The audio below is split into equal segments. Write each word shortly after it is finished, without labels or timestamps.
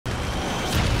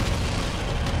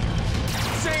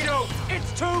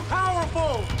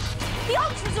No! The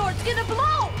Ultrazord's gonna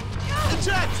blow!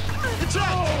 Eject! Eject!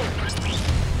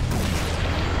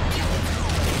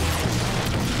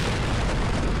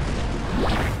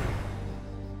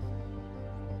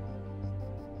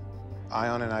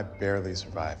 Ion and I barely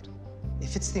survived.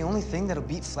 If it's the only thing that'll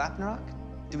beat Flapnrock,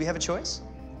 do we have a choice?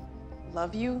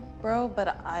 Love you, bro,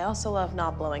 but I also love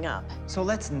not blowing up. So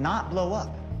let's not blow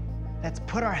up. Let's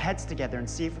put our heads together and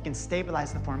see if we can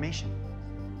stabilize the formation.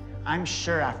 I'm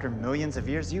sure after millions of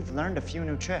years, you've learned a few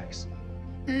new tricks.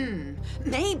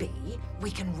 Maybe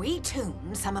we can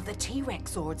retune some of the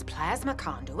T-Rex Zord's plasma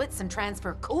conduits and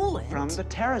transfer coolant. From the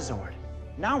Terrazord.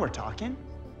 Now we're talking.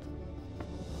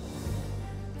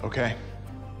 Okay,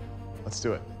 let's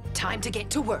do it. Time to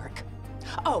get to work.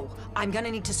 Oh, I'm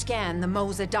gonna need to scan the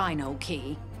Moza Dino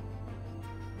key.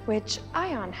 Which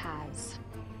Ion has.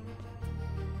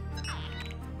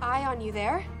 Ion, you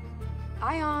there?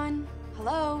 Ion,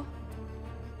 hello?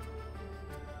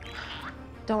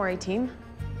 Don't worry, team.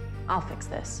 I'll fix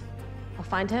this. I'll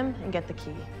find him and get the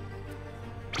key.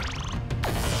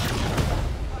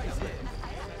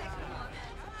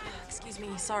 Excuse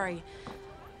me, sorry.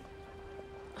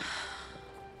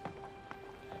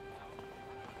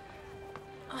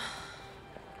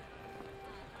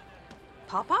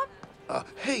 Pop-Pop?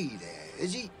 Hey there,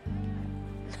 Izzy.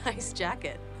 Nice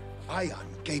jacket. Ion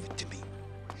gave it to me.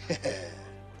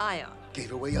 Ion.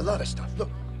 Gave away a lot of stuff. Look,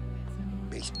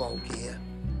 baseball gear,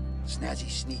 snazzy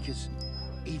sneakers,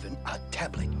 even a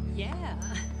tablet. Yeah.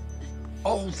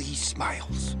 All these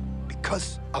smiles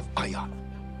because of Ion.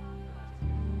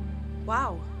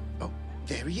 Wow. Oh,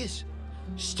 there he is.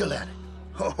 Still at it.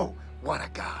 Oh, what a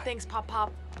guy. Thanks,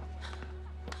 Pop-Pop.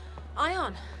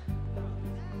 Ion,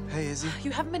 Hey, Izzy.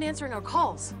 you haven't been answering our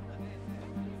calls.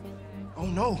 Oh,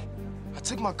 no. I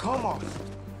took my comm off.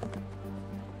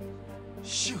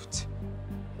 Shoot.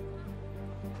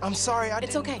 I'm sorry,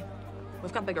 It's okay.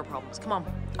 We've got bigger problems. Come on,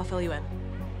 I'll fill you in.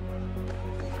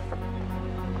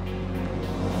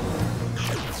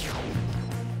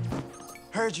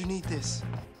 Heard you need this.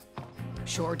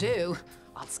 Sure do.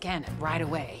 I'll scan it right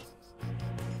away.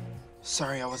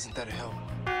 Sorry I wasn't there to help.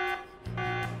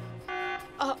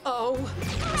 Uh-oh.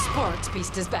 The Sports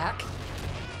Beast is back.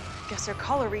 Guess our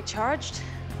collar recharged.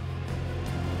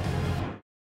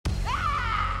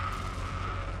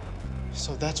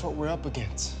 So that's what we're up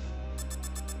against.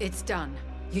 It's done.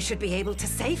 You should be able to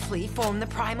safely form the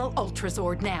Primal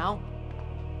Ultrazord now.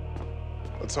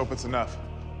 Let's hope it's enough.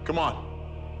 Come on.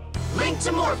 Link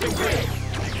to Morphin Grid!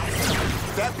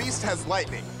 That beast has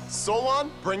lightning.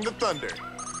 Solon, bring the thunder.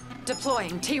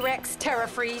 Deploying T-Rex,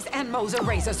 Terrafreeze, and Moza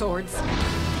Razor Swords.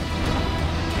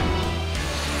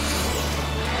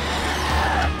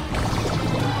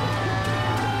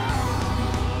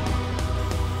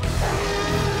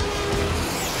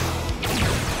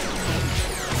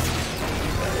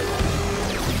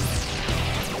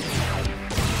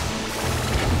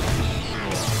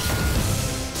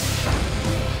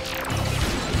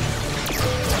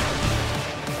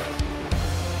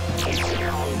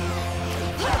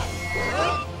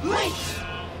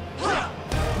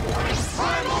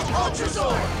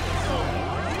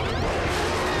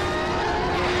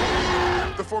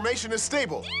 The formation is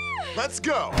stable. Let's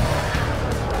go.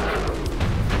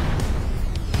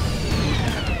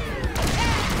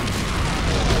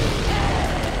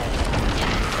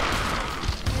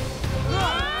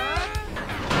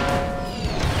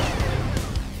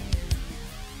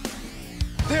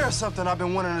 There's something I've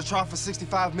been wanting to try for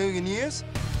 65 million years.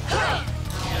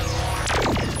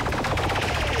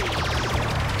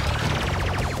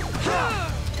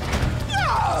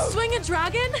 Swing a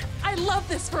dragon? I love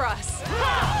this for us.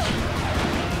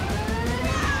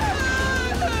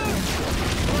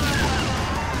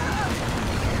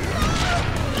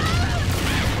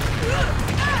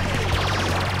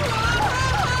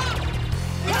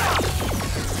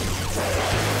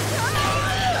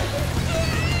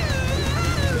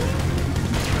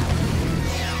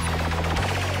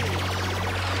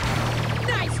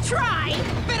 Nice try,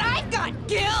 but I've got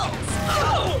gills!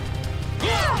 Oh!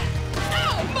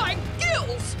 Ow, my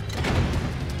gills!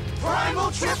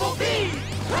 Primal Triple B!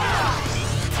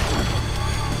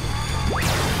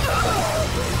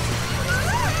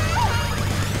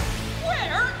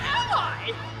 Where am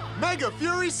I? Mega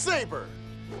Fury Saber!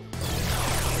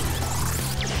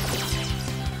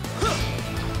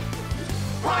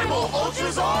 Primal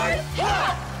Ultrazord!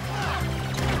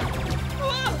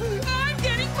 I'm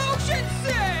getting motion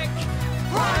sick!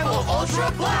 Primal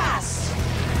Ultra Blast!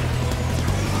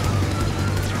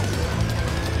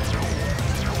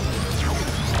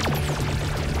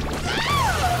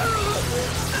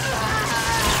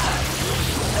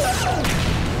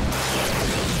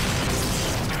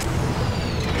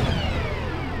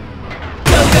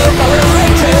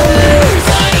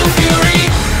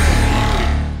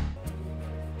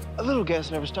 A little gas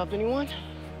never stopped anyone.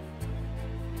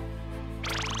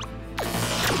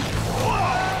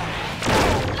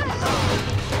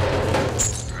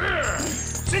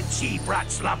 Since ye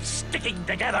brats love sticking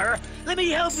together, let me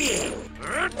help ye.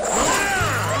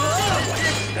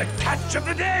 The catch of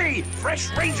the day,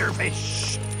 fresh ranger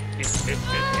fish.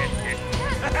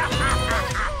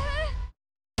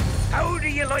 How do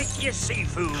you like your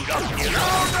seafood up here?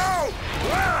 Oh,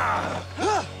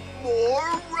 no!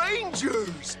 More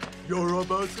Rangers! You're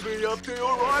about to be up to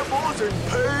your eyeballs in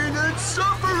pain and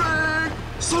suffering!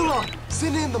 Solon,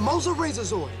 send in the Moser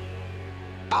Razor.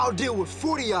 I'll deal with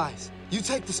 40 eyes. You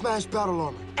take the Smash battle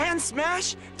armor. And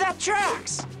Smash? That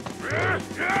tracks!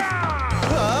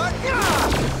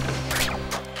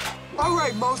 All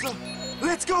right, Moser.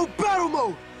 Let's go battle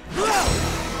mode!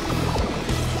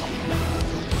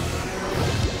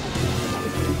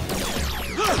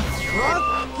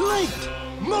 Linked!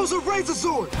 Moser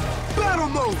Razor! Battle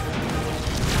mode!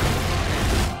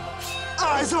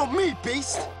 Eyes on me,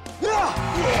 Beast!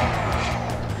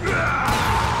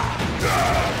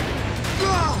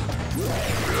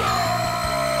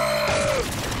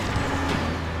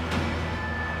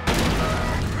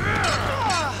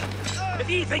 If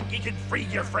you think you can free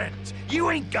your friends, you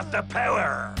ain't got the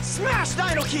power. Smash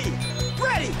Dino Key!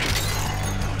 Ready!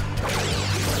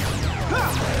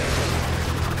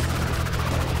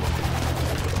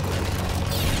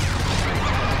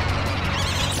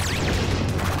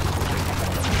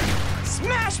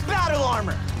 Smash Battle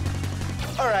Armor!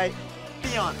 All right,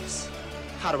 be honest.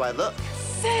 How do I look?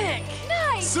 Sick!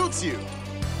 Nice! Suits you.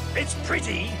 It's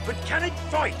pretty, but can it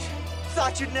fight?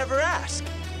 Thought you'd never ask.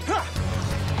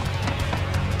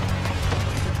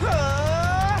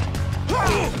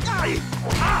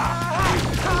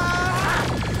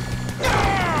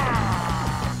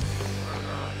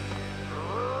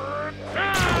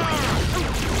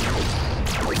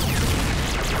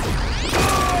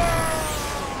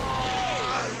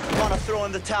 Wanna throw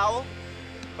in the towel?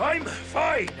 I'm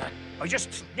fine. I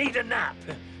just need a nap.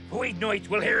 Wait night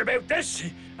we'll hear about this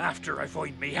after I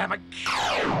find me hammock.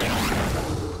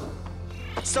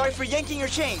 Sorry for yanking your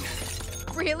chain.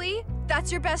 Really? That's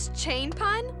your best chain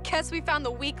pun? Guess we found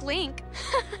the weak link.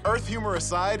 Earth humor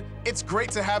aside, it's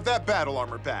great to have that battle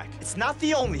armor back. It's not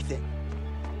the only thing.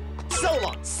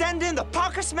 Solon, send in the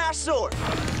Pocket Smash Sword. Ooh,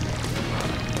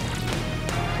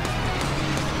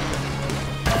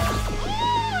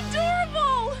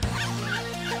 adorable!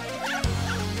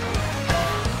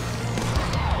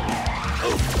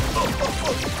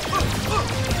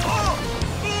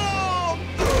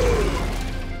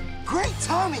 Great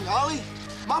timing, Ollie!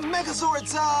 My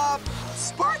Megazord's,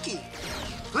 sparky.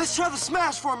 Let's try the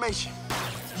Smash formation.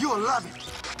 You'll love it.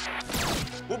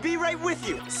 We'll be right with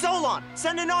you. Solon,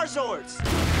 send in our Zords.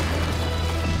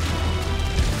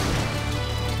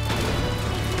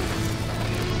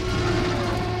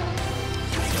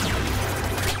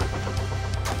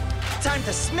 Time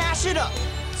to smash it up.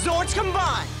 Zords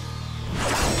combine.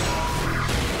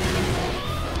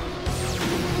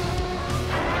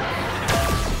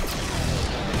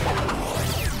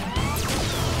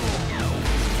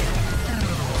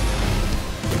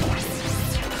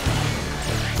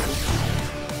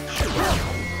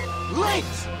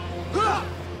 Linked!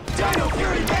 Dino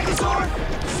Fury Megazord,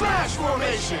 Flash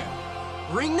formation!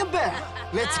 Ring the bell.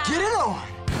 Let's get it on.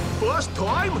 First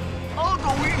time, I'll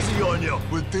go easy on you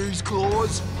with these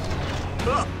claws.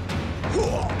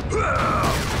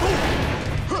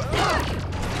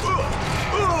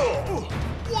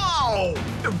 Wow!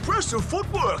 Impressive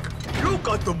footwork. You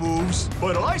got the moves,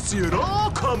 but I see it all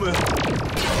coming.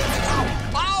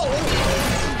 Ow!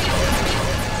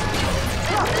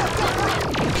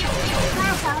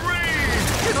 Referee!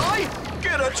 Can I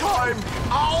get a time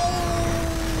out?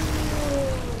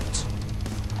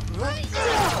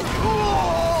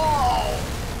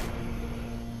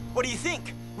 What do you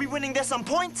think? We winning this on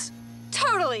points?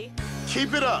 Totally!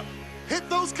 Keep it up. Hit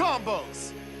those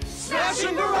combos.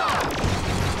 Smashing Garage!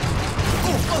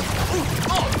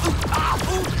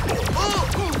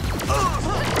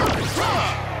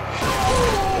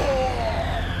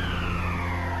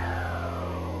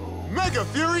 Mega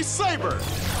Fury Saber.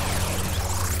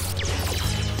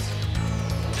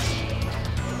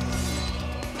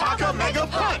 Paka Mega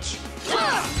Punch.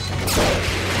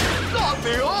 Not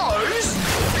the eyes!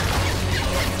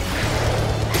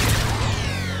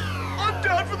 I'm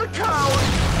down for the count!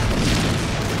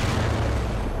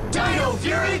 Dino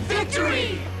Fury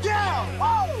victory! Yeah!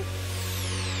 Woo!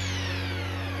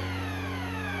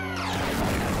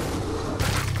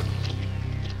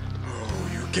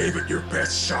 You gave it your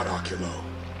best shot, Oculo.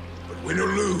 But win or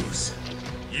lose,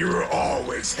 You're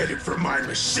always headed for my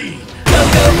machine.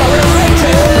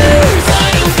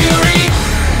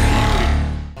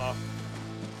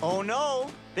 Oh no,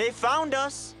 they found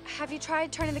us. Have you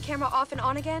tried turning the camera off and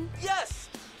on again? Yes,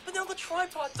 but now the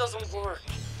tripod doesn't work.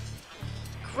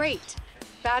 Great.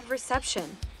 Bad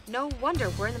reception. No wonder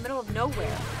we're in the middle of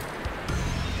nowhere.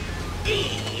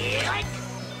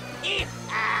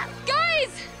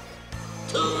 Guys!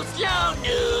 Too slow,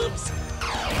 noobs!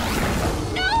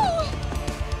 No!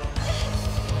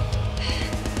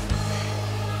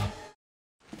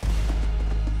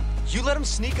 You let him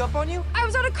sneak up on you? I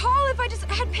was on a call. If I just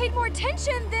had paid more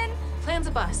attention, then... Plan's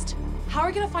a bust. How are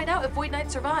we gonna find out if Void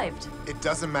Knight survived? It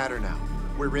doesn't matter now.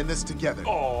 We're in this together.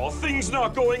 Aw, things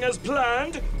not going as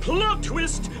planned. Plot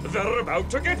twist, they're about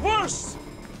to get worse.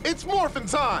 It's morphin'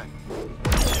 time!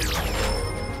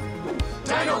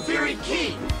 Dino Fury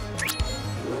Key!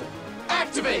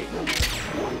 Activate!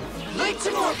 Link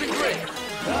to Morphin Grid!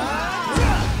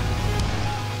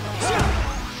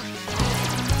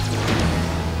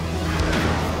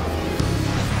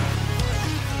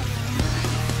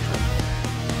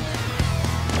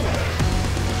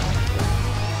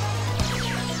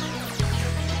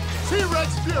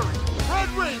 T-Rex Fury, Red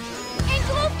Ranger!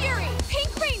 Angelo Fury,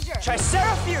 Pink Ranger!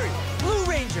 Tricera Fury, Blue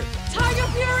Ranger. Tiger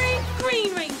Fury,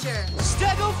 Green Ranger!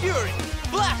 Stego Fury,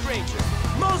 Black Ranger.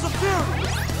 Moza Fury,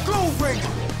 Gold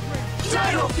Ranger.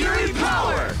 Dino Fury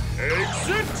Power!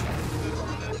 Exit!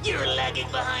 You're lagging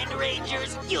behind,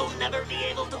 Rangers. You'll never be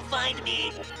able to find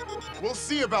me. We'll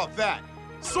see about that.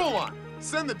 Solon,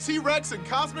 send the T-Rex and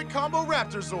Cosmic Combo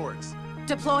Raptor Zords.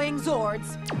 Deploying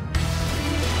Zords.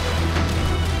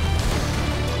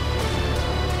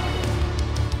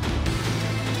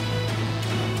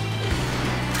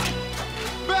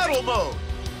 Battle mode!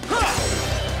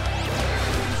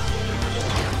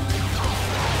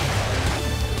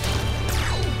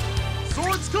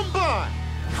 Swords combine!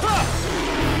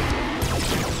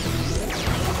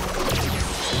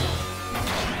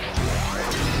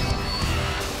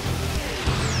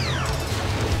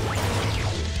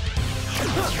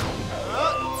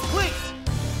 Clicked!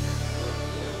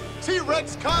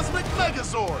 T-Rex Cosmic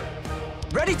Megazord!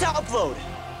 Ready to upload.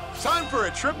 Time for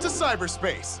a trip to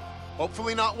cyberspace.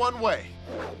 Hopefully not one way.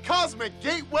 Cosmic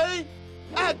Gateway,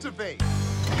 activate!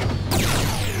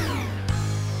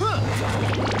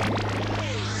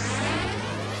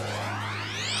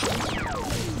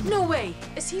 No way!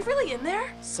 Is he really in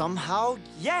there? Somehow,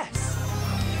 yes.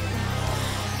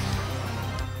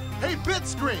 Hey,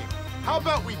 Bitscream, how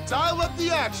about we dial up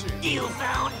the action? You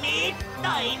found me?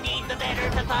 I need the better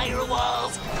papyrus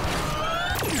walls.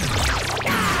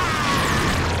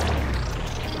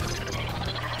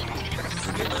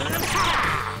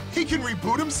 He can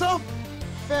reboot himself?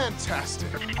 Fantastic.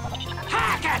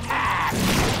 Hack attack!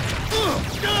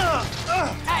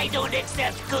 I don't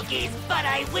accept cookies, but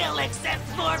I will accept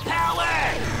more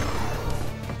power!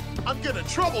 I'm gonna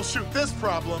troubleshoot this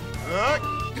problem.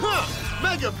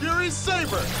 Mega Fury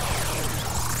Saber!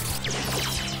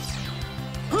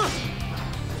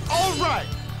 All right,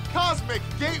 Cosmic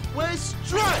Gateway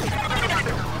Strike!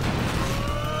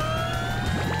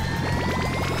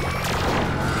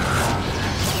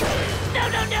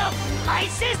 No! My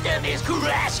system is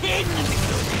crashing!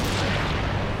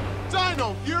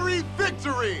 Dino Fury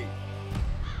Victory!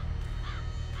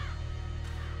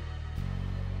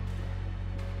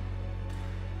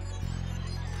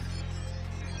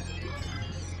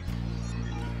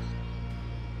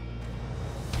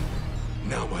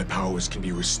 Now my powers can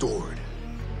be restored.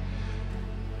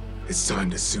 It's time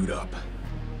to suit up.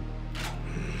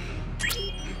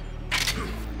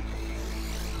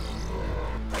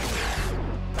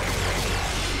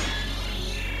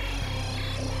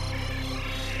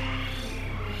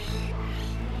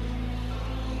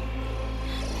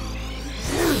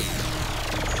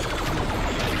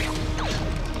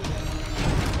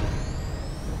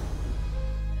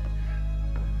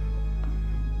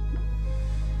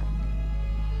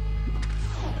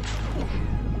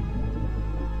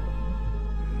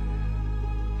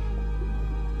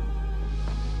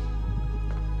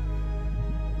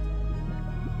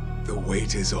 The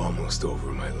wait is almost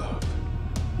over, my love.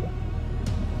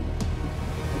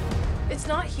 It's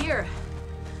not here.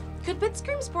 Could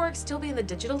Bitscream Sporix still be in the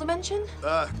digital dimension?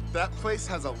 That place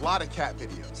has a lot of cat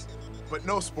videos, but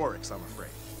no Sporix, I'm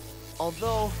afraid.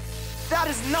 Although, that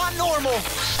is not normal.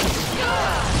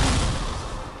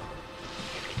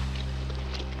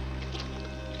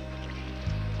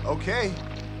 Okay,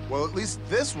 well at least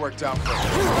this worked out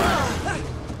for me.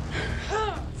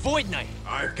 Void Knight.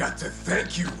 I've got to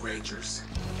thank you, Rangers.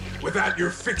 Without your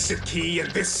fix-it key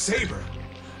and this saber,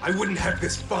 I wouldn't have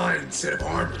this fine set of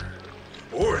armor.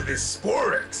 or this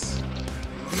Sporix.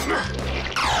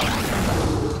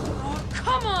 Oh,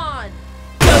 come on!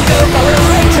 Power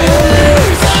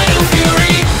Rangers! Dino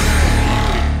Fury!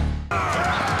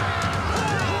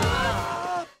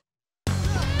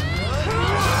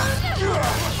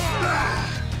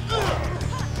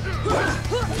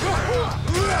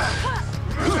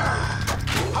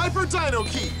 Hyper Dino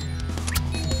Key!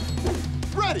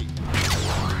 Ready!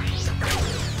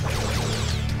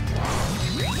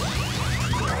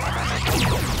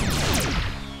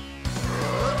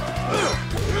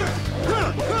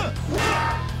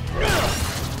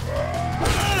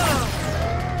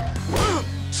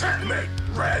 Checkmate,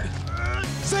 Red!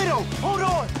 Zeno, hold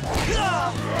on!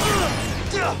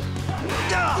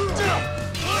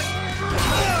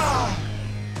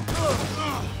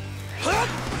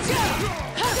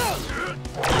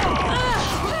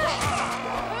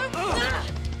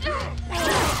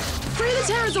 Free the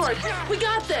Pterazord! We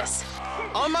got this!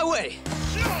 On my way!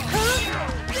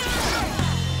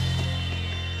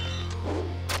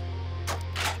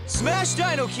 Smash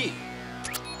Dino Key!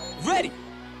 Ready!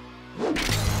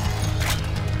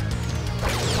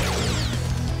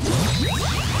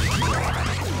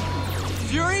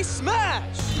 Fury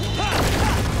Smash!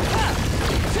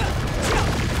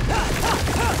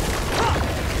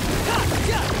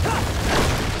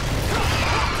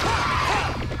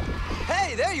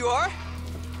 Hey, there you are!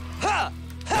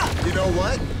 You know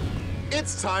what?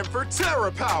 It's time for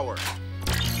Terra Power!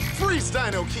 Freeze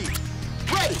Dino Key!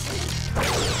 Ready!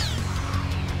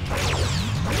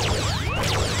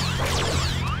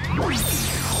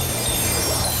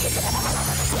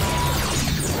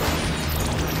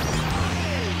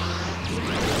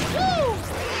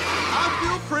 I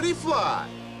feel pretty fly!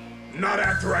 Not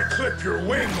after I clip your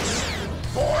wings!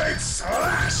 Void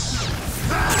Slash!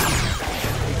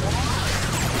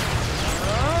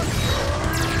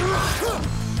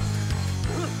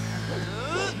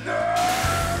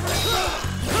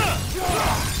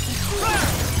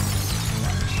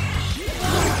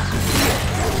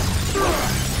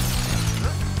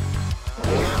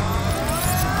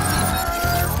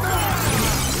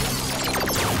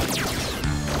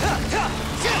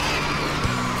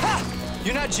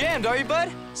 You're not jammed, are you,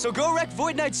 bud? So go wreck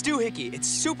Void Knight's doohickey. It's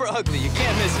super ugly, you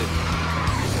can't miss it.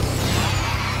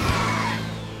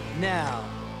 Now,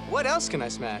 what else can I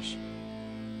smash?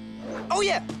 Oh,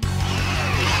 yeah!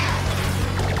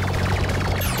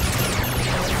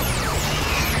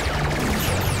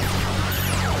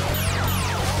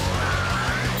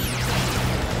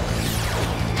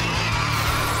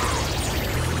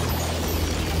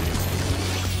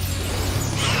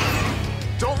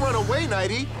 Don't run away,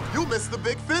 Nighty! You'll miss the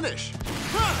big finish!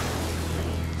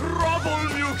 Grovel,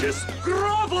 Mucus!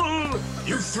 Grovel!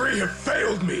 You three have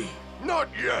failed me! Not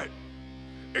yet!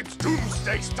 It's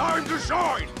Doomsday's time to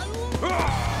shine!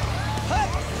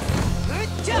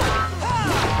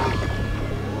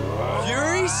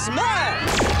 Fury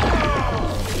Smash!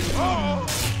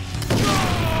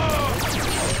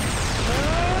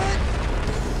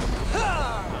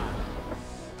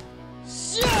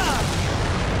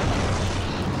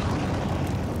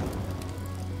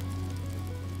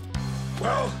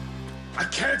 Well, I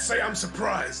can't say I'm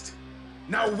surprised.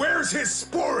 Now where's his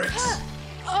Sporix?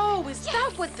 Oh, is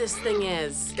that what this thing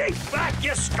is? Get back,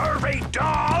 you scurvy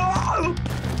doll!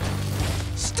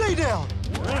 Stay down!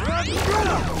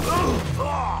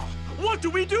 What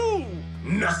do we do?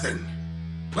 Nothing.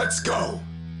 Let's go.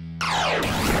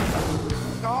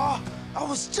 Oh, I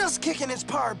was just kicking his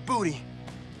pirate booty.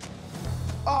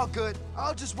 All good.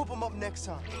 I'll just whoop him up next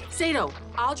time. Sato,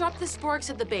 I'll drop the Sporix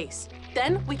at the base.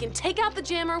 Then we can take out the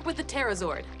jammer with the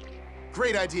Pterazord.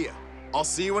 Great idea. I'll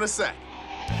see you in a sec.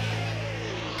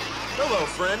 Hello,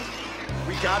 friend.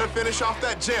 We gotta finish off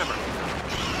that jammer.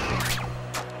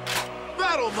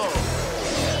 Battle mode!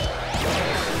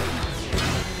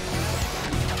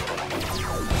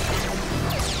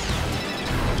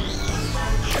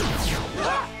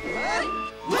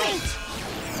 Wait!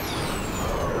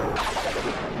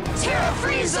 Terra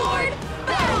Freezord!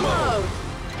 Battle mode!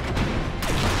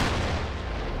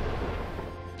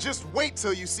 Just wait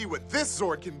till you see what this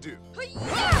Zord can do.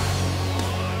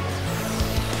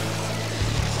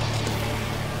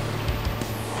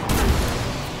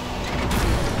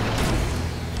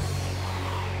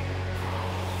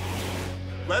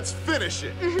 Let's finish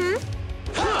it.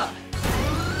 Ha!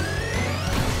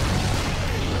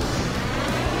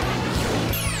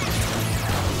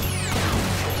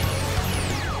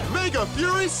 Mega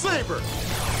Fury Saber!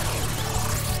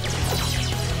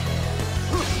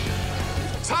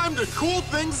 Time to cool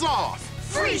things off!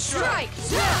 Free Strike!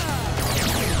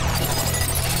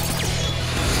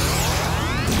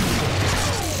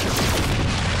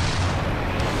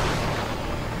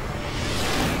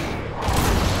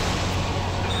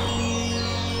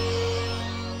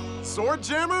 Sword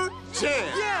Jammer,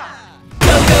 jam! Yeah!